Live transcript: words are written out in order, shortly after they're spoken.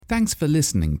Thanks for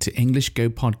listening to English Go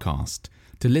Podcast.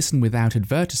 To listen without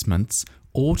advertisements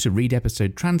or to read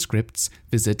episode transcripts,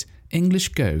 visit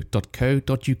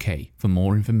englishgo.co.uk for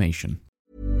more information.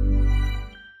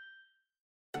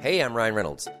 Hey, I'm Ryan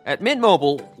Reynolds. At Mint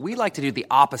Mobile, we like to do the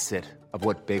opposite of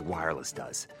what Big Wireless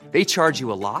does. They charge you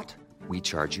a lot, we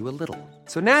charge you a little.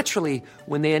 So naturally,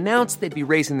 when they announced they'd be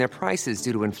raising their prices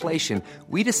due to inflation,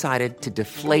 we decided to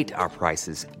deflate our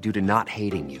prices due to not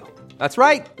hating you. That's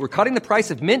right. We're cutting the price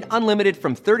of Mint Unlimited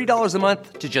from $30 a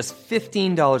month to just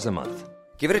 $15 a month.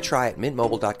 Give it a try at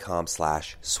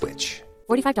mintmobile.com/switch.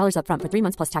 $45 up front for 3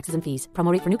 months plus taxes and fees.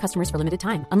 Promo rate for new customers for limited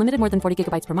time. Unlimited more than 40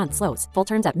 gigabytes per month slows. Full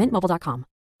terms at mintmobile.com.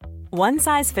 One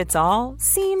size fits all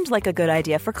seemed like a good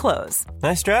idea for clothes.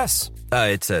 Nice dress.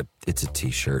 It's a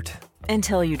t-shirt.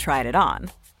 Until you tried it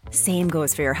on. Same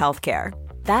goes for your healthcare.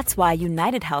 That's why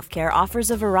United Healthcare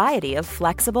offers a variety of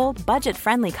flexible,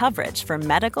 budget-friendly coverage for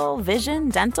medical, vision,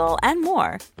 dental, and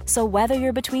more. So whether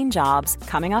you're between jobs,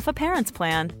 coming off a parent's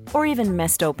plan, or even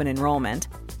missed open enrollment,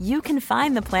 you can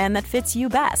find the plan that fits you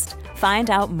best. Find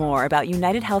out more about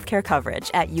United Healthcare coverage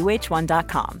at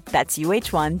uh1.com. That's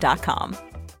uh1.com.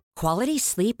 Quality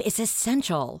sleep is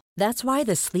essential. That's why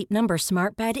the Sleep Number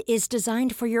Smart Bed is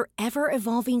designed for your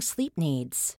ever-evolving sleep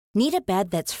needs. Need a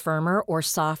bed that's firmer or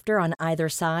softer on either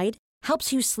side?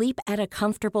 Helps you sleep at a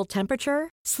comfortable temperature?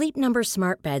 Sleep Number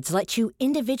Smart Beds let you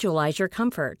individualize your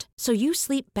comfort, so you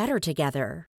sleep better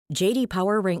together. J.D.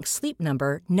 Power ranks Sleep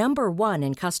Number number 1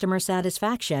 in customer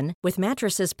satisfaction with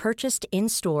mattresses purchased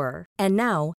in-store. And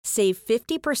now, save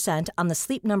 50% on the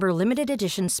Sleep Number Limited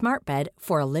Edition Smart Bed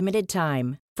for a limited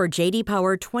time. For J.D.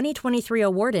 Power 2023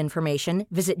 award information,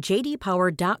 visit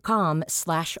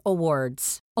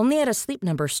jdpower.com/awards. Only at a Sleep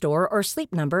Number store or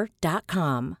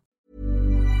sleepnumber.com.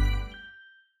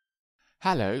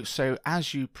 Hello, so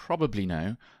as you probably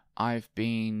know, I've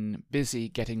been busy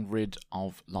getting rid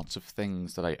of lots of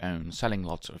things that I own, selling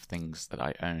lots of things that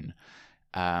I own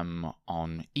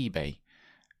on eBay,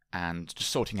 and just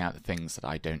sorting out the things that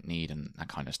I don't need and that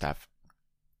kind of stuff.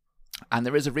 And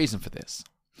there is a reason for this.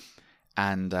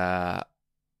 And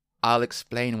I'll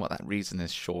explain what that reason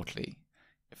is shortly.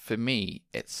 For me,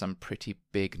 it's some pretty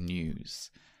big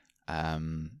news.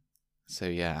 So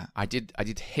yeah, I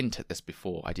did hint at this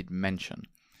before. I did mention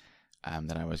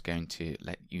that I was going to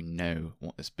let you know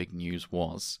what this big news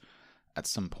was at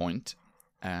some point.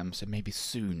 So maybe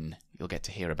soon you'll get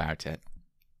to hear about it.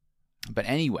 But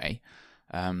anyway,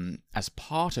 as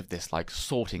part of this like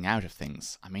sorting out of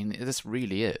things, I mean, this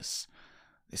really is.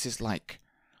 This is like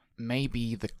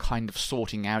maybe the kind of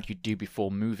sorting out you do before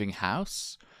moving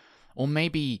house, or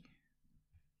maybe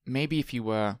if you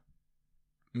were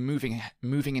moving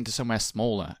into somewhere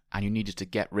smaller and you needed to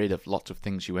get rid of lots of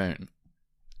things you own.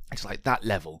 It's like that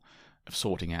level of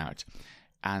sorting out.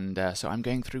 And so I'm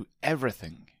going through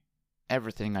everything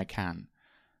I can,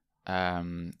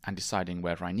 and deciding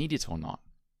whether I need it or not.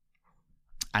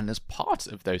 And as part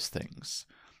of those things,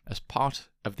 as part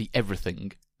of the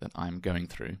everything that I'm going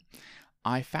through,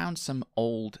 I found some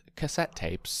old cassette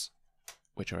tapes,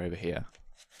 which are over here.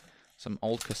 Some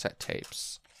old cassette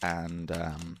tapes and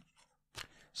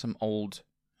some old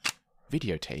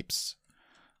videotapes.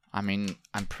 I mean,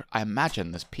 I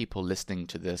imagine there's people listening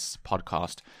to this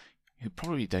podcast who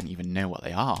probably don't even know what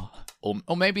they are.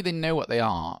 Or maybe they know what they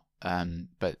are,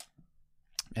 but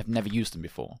have never used them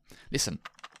before. Listen.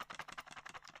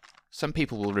 Some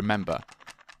people will remember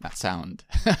that sound,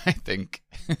 I think.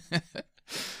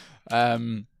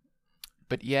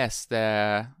 But yes,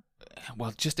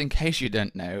 well, just in case you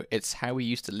don't know, it's how we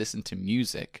used to listen to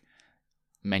music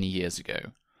many years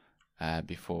ago,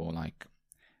 before like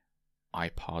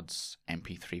iPods,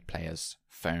 MP3 players,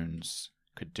 phones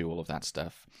could do all of that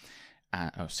stuff.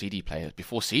 CD players,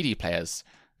 before CD players,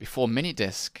 before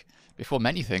minidisc, before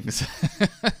many things.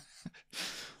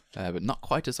 But not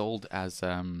quite as old as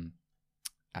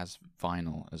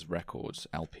vinyl, as records,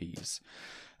 LPs.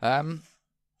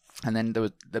 And then there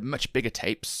were the much bigger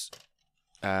tapes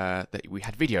that we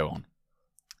had video on.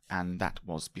 And that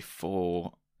was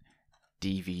before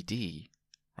DVD,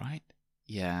 right?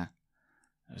 Yeah.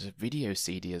 There was a video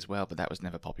CD as well, but that was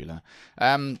never popular.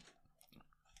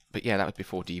 But yeah, that was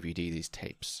before DVD, these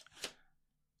tapes.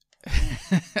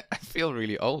 I feel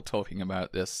really old talking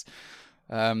about this.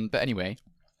 But anyway,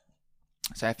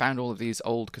 so I found all of these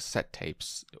old cassette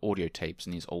tapes, audio tapes,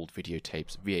 and these old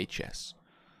videotapes, VHS,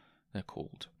 they're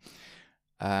called.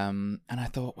 And I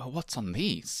thought, well, what's on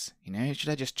these? You know, should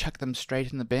I just chuck them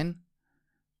straight in the bin?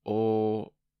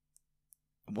 Or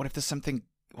what if there's something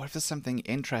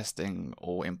interesting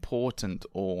or important,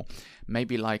 or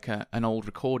maybe like an old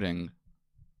recording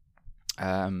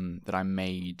that I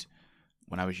made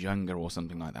when I was younger or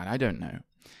something like that. I don't know.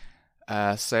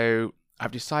 So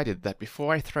I've decided that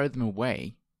before I throw them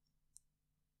away,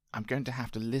 I'm going to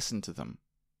have to listen to them.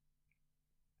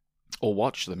 Or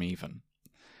watch them even.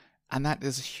 And that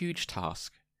is a huge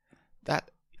task.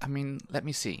 Let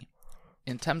me see.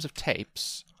 In terms of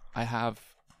tapes, I've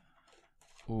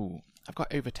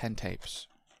got over 10 tapes.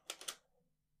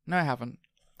 No, I haven't.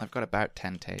 I've got about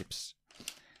 10 tapes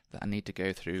that I need to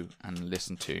go through and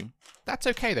listen to. That's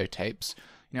okay though, tapes.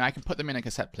 I can put them in a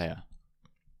cassette player.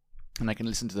 And I can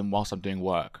listen to them whilst I'm doing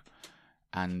work.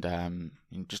 And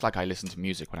just like I listen to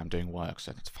music when I'm doing work,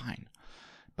 so that's fine.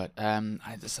 But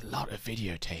there's a lot of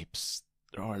videotapes.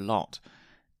 There are a lot.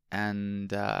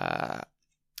 And I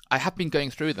have been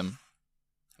going through them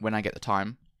when I get the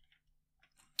time.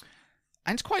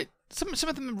 And it's quite... Some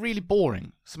of them are really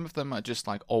boring. Some of them are just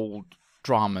like old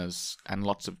dramas and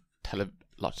lots of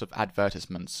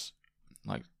advertisements,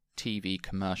 like TV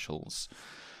commercials.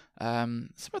 Some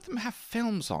of them have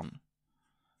films on,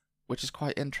 which is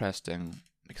quite interesting.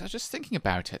 Because I was just thinking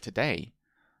about it today.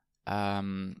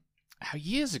 How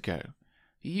years ago,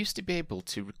 you used to be able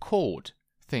to record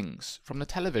things from the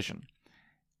television.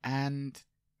 And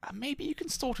maybe you can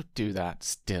sort of do that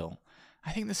still.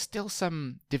 I think there's still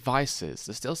some devices,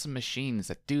 there's still some machines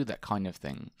that do that kind of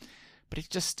thing. But it's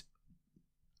just,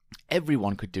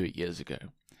 everyone could do it years ago.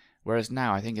 Whereas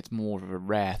now I think it's more of a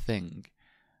rare thing.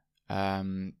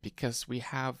 Because we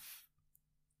have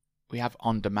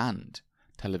on-demand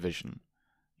television.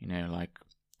 Like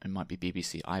it might be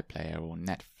BBC iPlayer or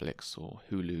Netflix or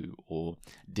Hulu or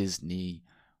Disney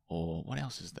or what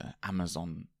else is there?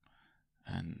 Amazon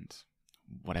and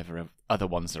whatever other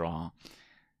ones there are.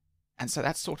 And so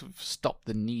that sort of stopped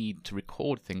the need to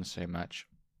record things so much.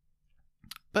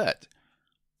 But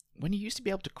when you used to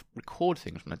be able to record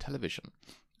things from the television,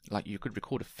 like you could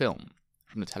record a film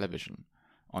from the television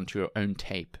onto your own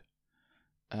tape,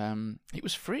 it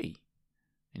was free.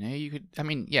 You could,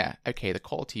 the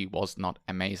quality was not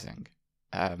amazing.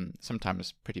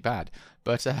 Sometimes pretty bad.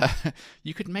 But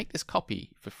you could make this copy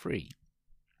for free.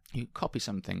 You copy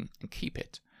something and keep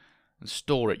it and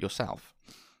store it yourself.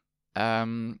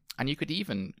 And you could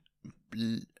even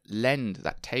lend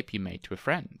that tape you made to a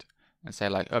friend and say,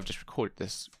 like, I've just recorded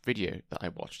this video that I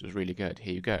watched. It was really good.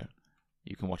 Here you go.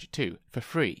 You can watch it too, for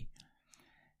free.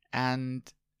 And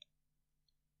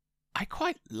I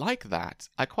quite like that.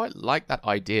 I quite like that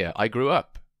idea. I grew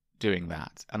up doing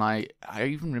that. And I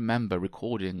even remember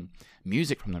recording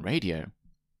music from the radio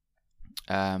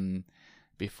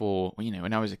before,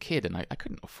 when I was a kid, and I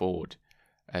couldn't afford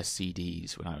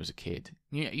CDs when I was a kid.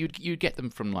 You'd get them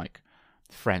from like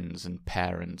friends and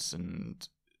parents and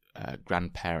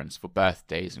grandparents for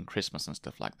birthdays and Christmas and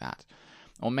stuff like that.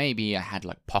 Or maybe I had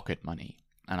like pocket money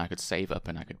and I could save up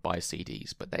and I could buy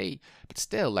CDs. But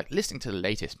still, like listening to the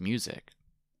latest music,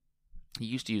 you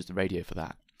used to use the radio for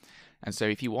that. And so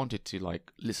if you wanted to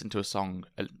like listen to a song,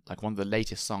 like one of the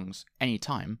latest songs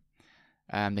anytime,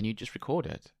 then you just record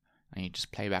it and you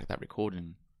just play back that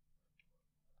recording.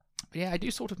 But yeah, I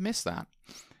do sort of miss that.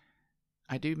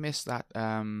 I do miss that,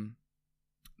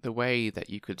 the way that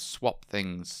you could swap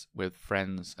things with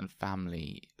friends and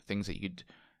family, things that you'd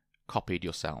copied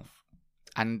yourself.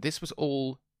 And this was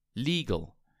all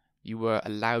legal. You were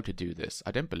allowed to do this.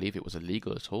 I don't believe it was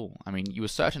illegal at all. I mean, you were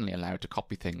certainly allowed to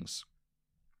copy things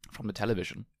from the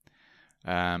television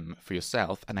for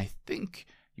yourself. And I think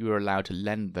you were allowed to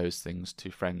lend those things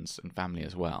to friends and family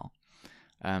as well.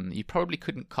 You probably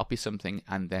couldn't copy something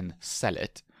and then sell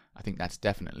it. I think that's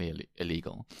definitely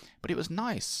illegal. But it was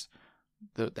nice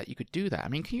that you could do that. I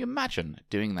mean, can you imagine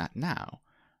doing that now?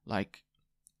 Like,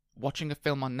 watching a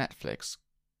film on Netflix,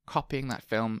 copying that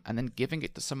film, and then giving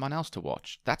it to someone else to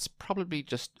watch. That's probably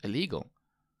just illegal.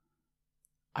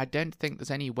 I don't think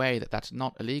there's any way that that's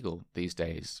not illegal these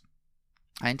days.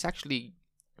 And it's actually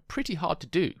pretty hard to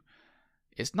do.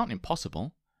 It's not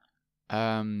impossible.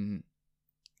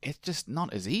 It's just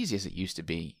not as easy as it used to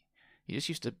be. You just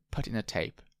used to put in a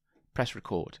tape, press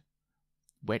record,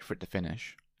 wait for it to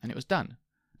finish, and it was done.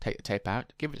 Take the tape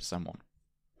out, give it to someone.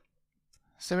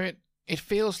 So it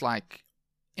feels like,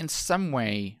 in some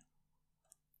way,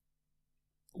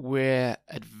 we're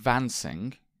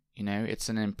advancing. It's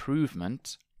an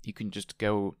improvement. You can just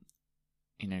go,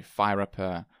 fire up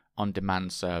a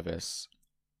on-demand service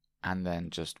and then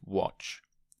just watch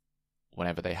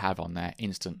whatever they have on there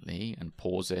instantly and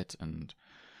pause it and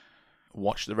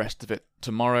watch the rest of it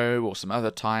tomorrow or some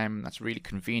other time. That's really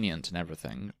convenient and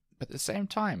everything. But at the same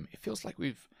time, it feels like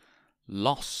we've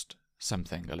lost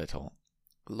something a little.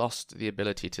 Lost the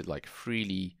ability to like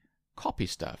freely copy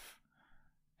stuff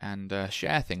and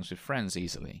share things with friends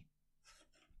easily.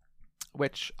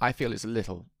 which I feel is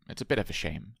it's a bit of a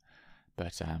shame,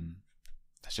 but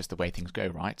that's just the way things go,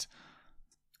 right?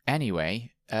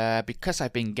 Anyway, because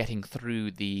I've been getting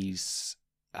through these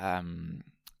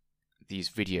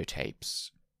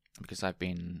videotapes, because I've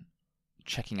been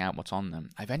checking out what's on them,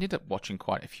 I've ended up watching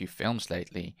quite a few films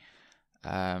lately,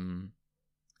 and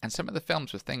some of the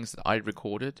films were things that I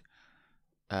recorded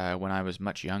when I was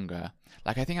much younger.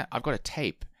 Like, I think I've got a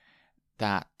tape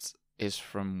that is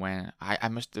from when I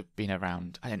must have been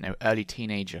around, I don't know, early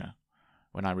teenager,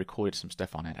 when I recorded some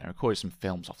stuff on it. I recorded some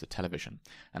films off the television,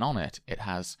 and on it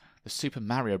has the Super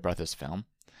Mario Brothers film,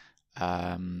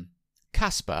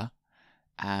 Casper,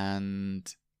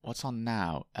 and what's on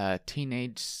now?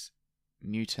 Teenage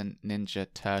Mutant Ninja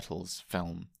Turtles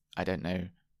film. I don't know.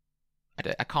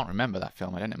 I can't remember that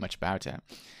film. I don't know much about it.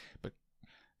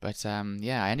 But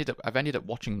yeah, I've ended up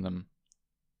watching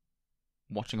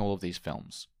all of these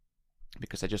films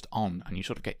because they're just on, and you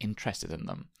sort of get interested in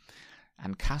them.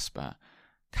 And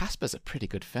Casper's a pretty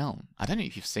good film. I don't know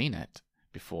if you've seen it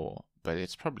before, but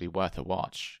it's probably worth a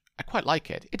watch. I quite like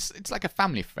it. It's like a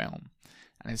family film,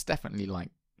 and it's definitely like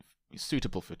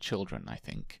suitable for children, I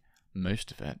think,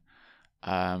 most of it.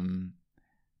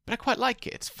 But I quite like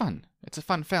it. It's fun. It's a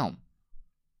fun film.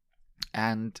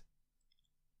 And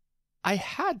I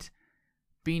had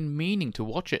been meaning to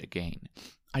watch it again.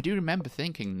 I do remember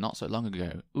thinking not so long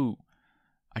ago, ooh,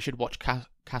 I should watch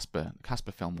Casper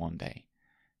film one day,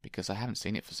 because I haven't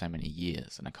seen it for so many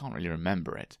years and I can't really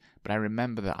remember it. But I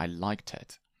remember that I liked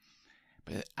it.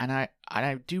 And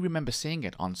I do remember seeing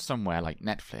it on somewhere like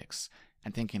Netflix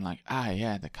and thinking like,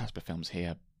 yeah, the Casper film's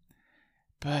here.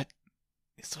 But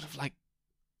it's sort of like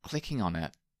clicking on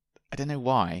it. I don't know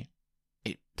why.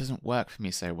 It doesn't work for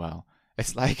me so well.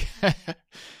 It's like,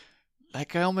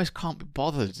 like I almost can't be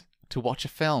bothered to watch a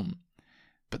film.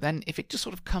 But then if it just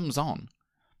sort of comes on,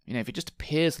 if it just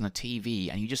appears on the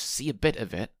TV and you just see a bit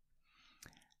of it,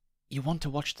 you want to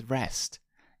watch the rest.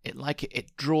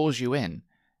 It draws you in.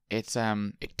 It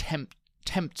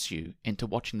tempts you into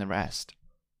watching the rest.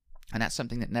 And that's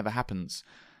something that never happens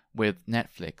with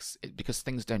Netflix, because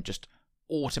things don't just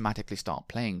automatically start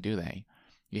playing, do they?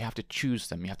 You have to choose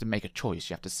them. You have to make a choice.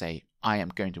 You have to say, I am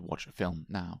going to watch a film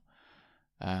now.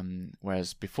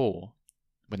 Whereas before,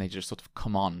 when they just sort of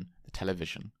come on the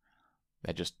television,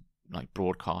 they're just like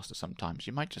broadcast, or sometimes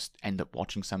you might just end up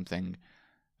watching something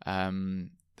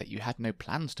that you had no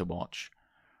plans to watch.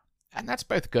 And that's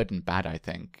both good and bad, I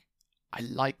think. I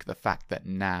like the fact that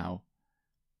now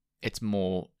it's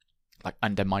more like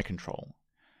under my control.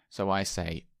 So I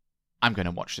say, I'm going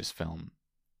to watch this film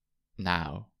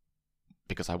now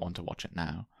because I want to watch it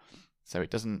now. So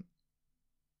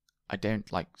I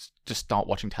don't like just start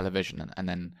watching television and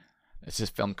then as this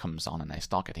film comes on and I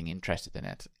start getting interested in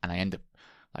it, and I end up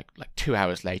like 2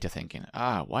 hours later thinking,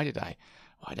 why did I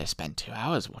spend 2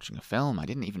 hours watching a film? I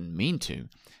didn't even mean to.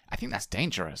 I think that's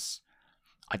dangerous.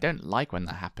 I don't like when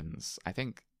that happens. I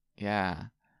think, yeah.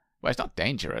 Well, it's not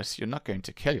dangerous. You're not going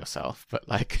to kill yourself, but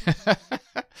like,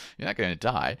 you're not going to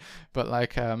die. But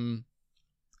like,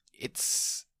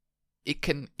 it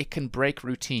can break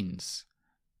routines.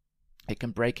 It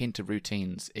can break into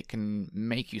routines. It can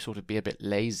make you sort of be a bit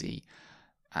lazy,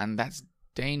 and that's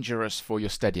dangerous for your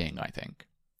studying, I think.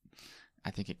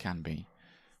 I think it can be.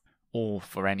 Or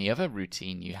for any other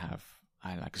routine you have.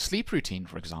 Like a sleep routine,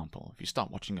 for example. If you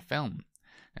start watching a film,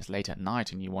 it's late at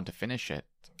night and you want to finish it,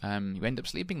 you end up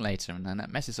sleeping later, and then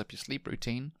that messes up your sleep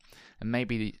routine. And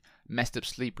maybe the messed up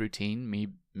sleep routine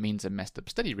means a messed up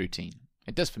study routine.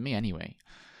 It does for me anyway,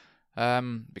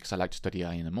 because I like to study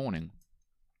early in the morning.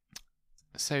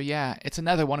 So yeah, it's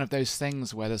another one of those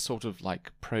things where there's sort of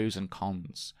like pros and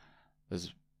cons.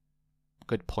 There's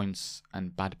good points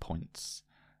and bad points.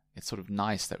 It's sort of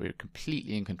nice that we're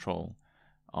completely in control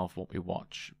of what we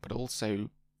watch, but also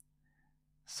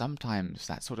sometimes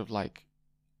that's sort of like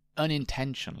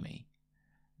unintentionally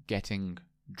getting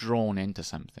drawn into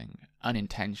something,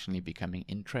 unintentionally becoming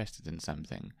interested in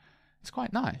something. It's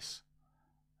quite nice.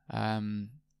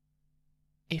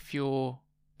 If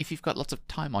you've got lots of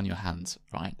time on your hands,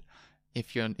 right?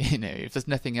 If if there's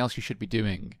nothing else you should be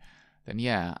doing, then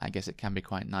yeah, I guess it can be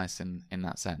quite nice in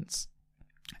that sense.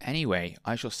 Anyway,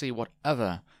 I shall see what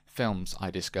other films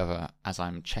I discover as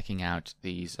I'm checking out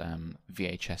these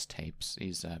VHS tapes,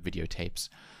 these videotapes.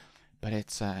 But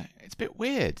it's a bit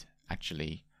weird,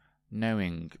 actually,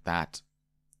 knowing that,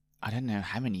 I don't know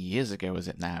how many years ago was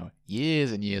it now?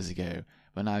 Years and years ago,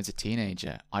 when I was a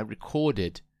teenager, I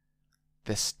recorded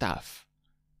this stuff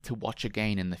to watch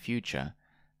again in the future,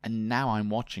 and now I'm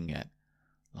watching it,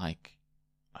 like,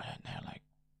 I don't know, like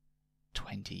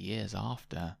 20 years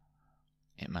after.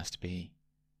 It must be.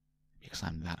 because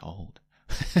I'm that old.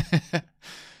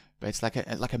 But it's like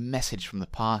a message from the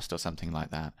past or something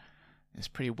like that. It's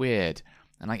pretty weird.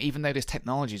 And like, even though this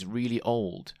technology is really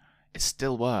old, it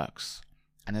still works.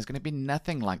 And there's going to be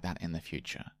nothing like that in the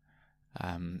future.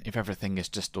 If everything is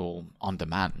just all on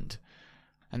demand.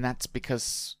 And that's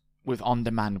because with on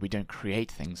demand, we don't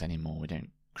create things anymore. We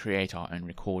don't create our own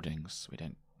recordings. We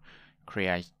don't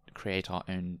create our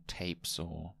own tapes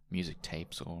or music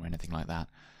tapes or anything like that.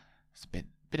 It's a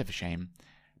bit of a shame.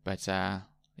 But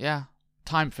yeah,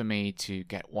 time for me to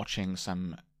get watching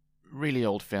some really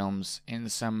old films in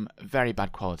some very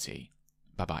bad quality.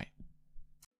 Bye-bye.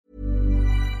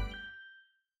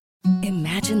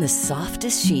 Imagine the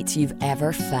softest sheets you've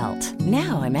ever felt.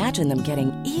 Now imagine them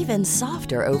getting even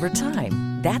softer over time.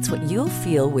 That's what you'll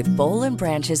feel with Boll &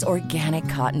 Branch's organic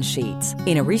cotton sheets.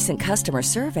 In a recent customer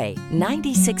survey,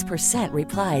 96%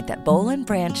 replied that Boll &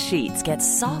 Branch sheets get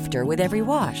softer with every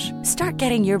wash. Start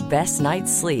getting your best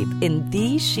night's sleep in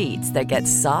these sheets that get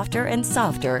softer and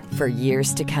softer for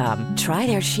years to come. Try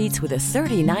their sheets with a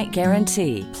 30-night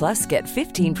guarantee. Plus, get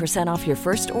 15% off your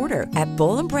first order at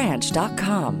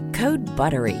bollandbranch.com. Code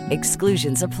BUTTERY.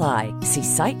 Exclusions apply. See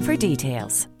site for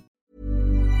details.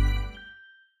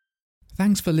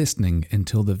 Thanks for listening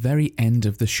until the very end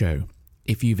of the show.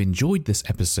 If you've enjoyed this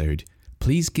episode,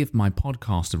 please give my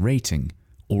podcast a rating,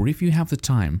 or if you have the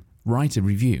time, write a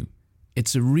review.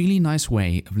 It's a really nice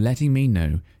way of letting me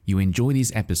know you enjoy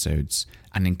these episodes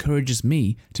and encourages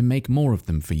me to make more of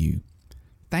them for you.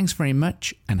 Thanks very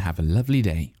much and have a lovely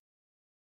day.